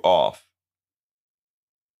rips you off,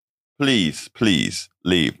 please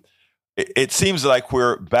leave. It seems like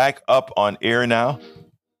we're back up on air now.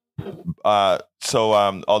 So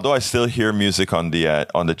although I still hear music on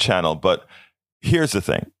the channel, but here's the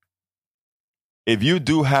thing. If you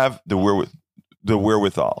do have the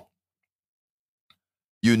wherewithal,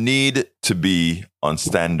 you need to be on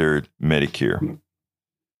standard Medicare.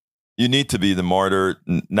 You need to be the martyr,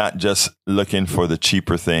 not just looking for the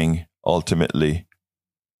cheaper thing ultimately,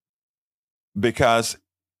 because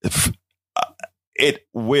it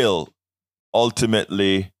will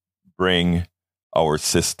ultimately bring our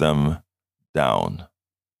system down.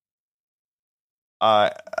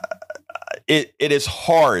 It is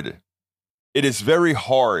hard. It is very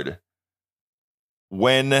hard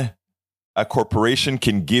when a corporation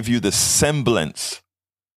can give you the semblance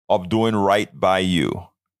of doing right by you,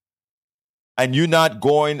 and you're not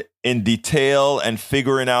going in detail and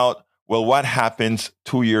figuring out, well, what happens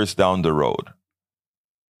 2 years down the road.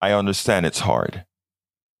 I understand it's hard,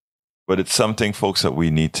 but it's something, folks, that we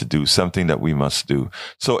need to do, something that we must do.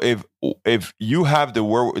 So if you have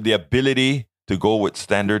the ability to go with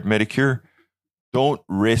standard Medicare, don't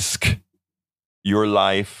risk your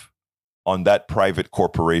life on that private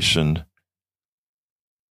corporation.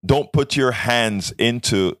 Don't put your hands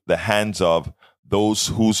into the hands of those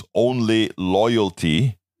whose only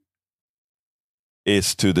loyalty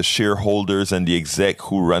is to the shareholders and the exec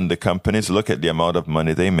who run the companies. Look at the amount of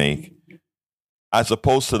money they make, as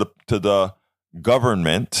opposed to the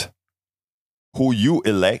government who you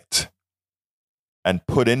elect and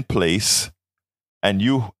put in place, and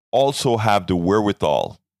you also have the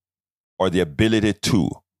wherewithal or the ability to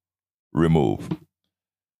remove.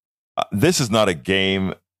 This is not a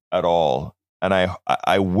game at all, and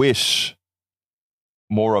I wish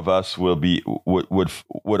more of us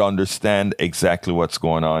would understand exactly what's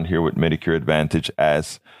going on here with Medicare Advantage,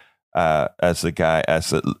 as Alex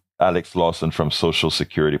Lawson from Social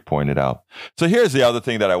Security pointed out. So here's the other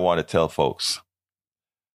thing that I want to tell folks.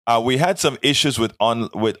 We had some issues with on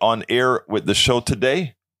air with the show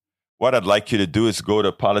today. What I'd like you to do is go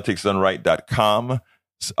to politicsdoneright.com.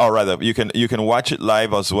 Or rather, you can watch it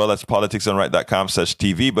live as well as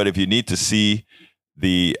politicsdoneright.com/TV. But if you need to see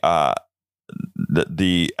the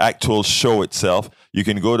actual show itself, you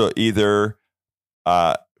can go to either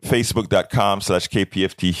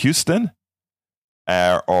facebook.com/KPFT Houston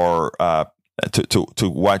or to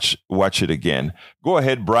watch it again. Go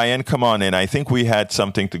ahead, Brian. Come on in. I think we had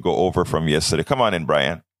something to go over from yesterday. Come on in,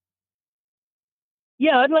 Brian.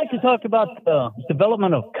 Yeah, I'd like to talk about the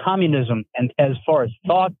development of communism and as far as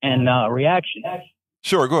thought and reaction.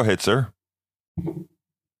 Sure, go ahead, sir.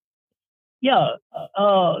 Yeah,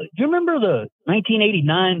 do you remember the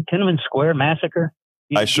 1989 Tiananmen Square massacre?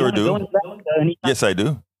 I sure do. Yes, I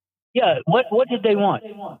do. Yeah, what did they want?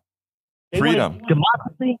 They freedom. Wanted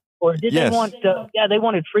democracy, or did they want? They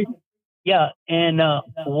wanted freedom. Yeah, and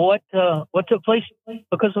what took place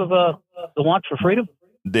because of the want for freedom?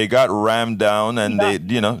 They got rammed down, and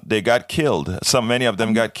they got killed. Many of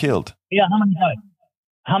them got killed. Yeah, how many died?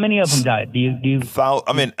 How many of them died? Do you?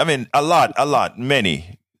 I mean, a lot,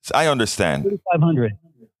 many. I understand. 3,500.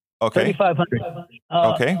 Okay. 3,500.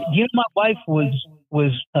 Okay. You know, my wife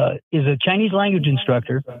is a Chinese language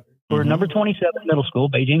instructor for number 27 middle school,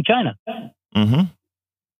 Beijing, China. Mm-hmm.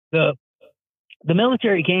 The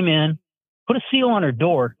military came in, put a seal on her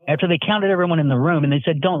door after they counted everyone in the room, and they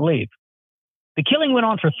said, "Don't leave." The killing went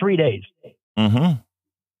on for 3 days. Mm-hmm.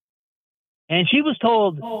 And she was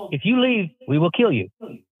told, "If you leave, we will kill you."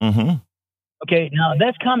 Mm-hmm. Okay, now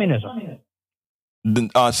that's communism.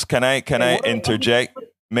 Can I interject?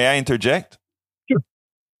 May I interject? Sure.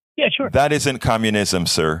 Yeah, sure. That isn't communism,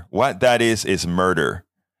 sir. What that is murder.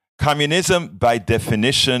 Communism, by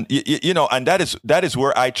definition, you know, and that is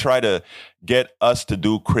where I try to get us to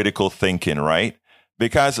do critical thinking, right?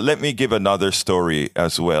 Because let me give another story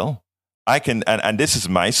as well. I can, and this is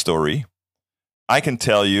my story. I can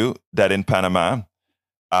tell you that in Panama,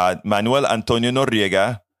 Manuel Antonio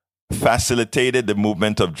Noriega facilitated the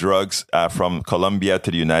movement of drugs from Colombia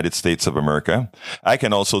to the United States of America. I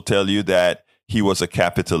can also tell you that he was a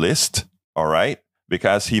capitalist, all right,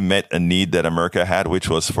 because he met a need that America had, which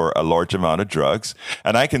was for a large amount of drugs.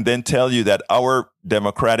 And I can then tell you that our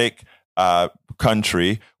democratic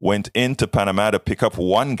country went into Panama to pick up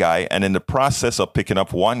one guy, and in the process of picking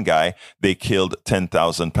up one guy, they killed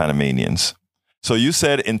 10,000 Panamanians. So you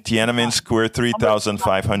said in Tiananmen Square,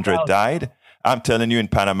 3,500 died. I'm telling you, in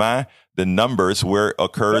Panama, the numbers where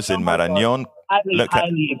occurs in Marañón.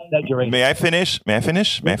 Highly exaggerated. May I finish? Highly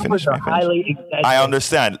exaggerated. I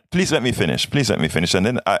understand. Please let me finish. And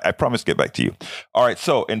then I promise to get back to you. All right.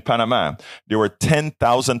 So in Panama, there were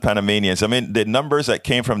 10,000 Panamanians. I mean, the numbers that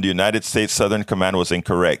came from the United States Southern Command was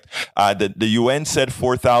incorrect. The UN said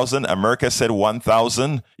 4,000. America said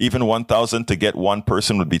 1,000. Even 1,000 to get one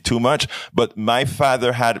person would be too much. But my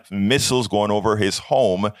father had missiles going over his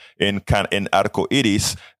home in Arco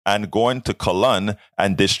Iris and going to Colón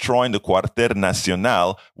and destroying the Cuartel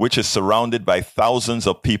Nacional, which is surrounded by thousands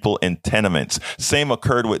of people in tenements. Same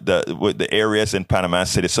occurred with the areas in Panama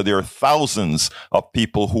City. So there are thousands of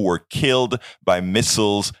people who were killed by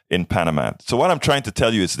missiles in Panama. So what I'm trying to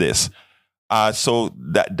tell you is this. So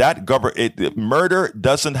murder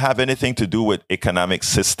doesn't have anything to do with economic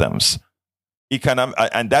systems.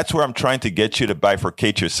 And that's where I'm trying to get you to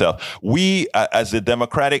bifurcate yourself. We, as a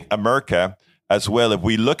democratic America, as well, if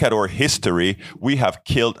we look at our history, we have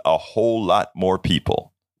killed a whole lot more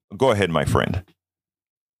people. Go ahead, my friend.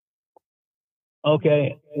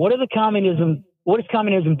 Okay. What is communism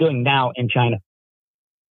doing now in China?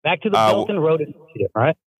 Back to the Belt and Road Initiative,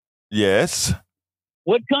 right? Yes.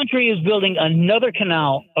 What country is building another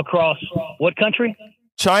canal across what country?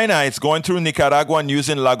 China is going through Nicaragua and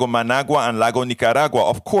using Lago Managua and Lago Nicaragua,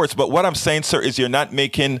 of course. But what I'm saying, sir, is you're not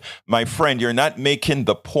making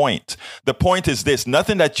the point. The point is this.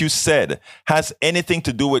 Nothing that you said has anything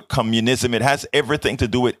to do with communism. It has everything to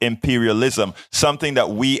do with imperialism, something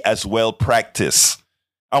that we as well practice.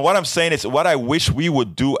 And what I'm saying is what I wish we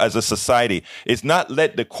would do as a society is not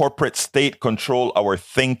let the corporate state control our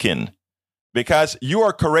thinking. Because you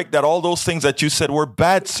are correct that all those things that you said were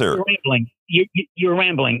bad, sir. You're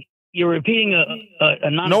rambling. You're repeating a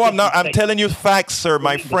non. No, I'm not. I'm telling you facts, sir,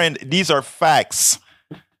 my friend. These are facts,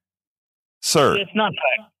 sir. It's not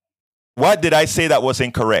fact. What did I say that was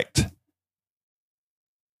incorrect?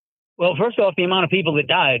 Well, first off, the amount of people that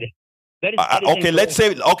died. Okay, let's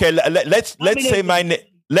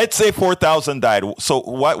say 4,000 died. So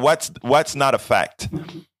what's not a fact?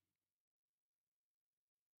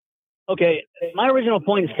 Okay, my original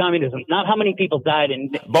point is communism, not how many people died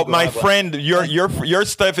in. But my friend, your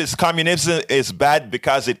stuff is communism is bad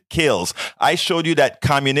because it kills. I showed you that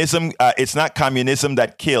communism, it's not communism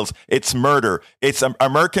that kills, it's murder. It's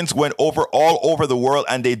Americans went all over the world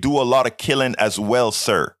and they do a lot of killing as well,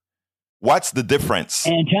 sir. What's the difference?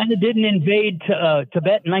 And China didn't invade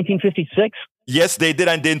Tibet in 1956? Yes, they did.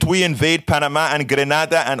 And didn't we invade Panama and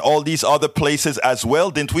Grenada and all these other places as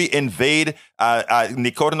well? Didn't we invade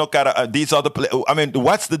Nicorno, these other places? I mean,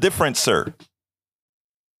 what's the difference, sir?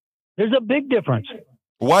 There's a big difference.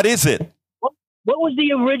 What is it? What was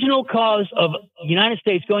the original cause of the United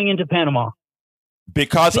States going into Panama?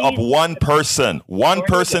 Because of one person. One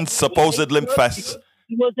person supposedly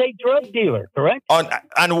He was a drug dealer, correct? And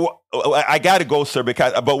I got to go, sir,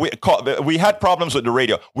 but we had problems with the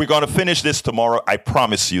radio. We're going to finish this tomorrow. I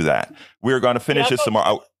promise you that. We're going to finish this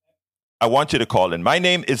tomorrow. I want you to call in. My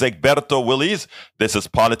name is Egberto Willies. This is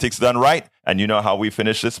Politics Done Right. And you know how we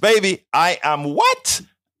finish this, baby. I am what?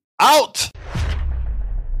 Out.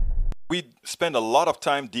 We spend a lot of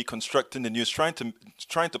time deconstructing the news, trying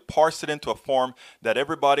to parse it into a form that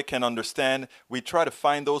everybody can understand. We try to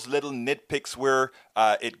find those little nitpicks where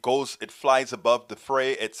it flies above the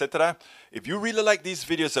fray, etc. If you really like these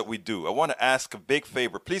videos that we do, I want to ask a big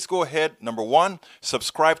favor. Please go ahead. Number 1,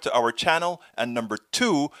 subscribe to our channel. And number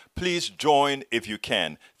 2, please join if you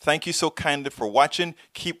can. Thank you so kindly for watching.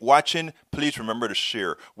 Keep watching. Please remember to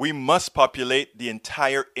share. We must populate the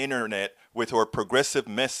entire internet with our progressive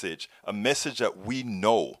message, a message that we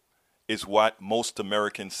know is what most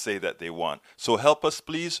Americans say that they want. So help us,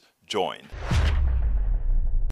 please join.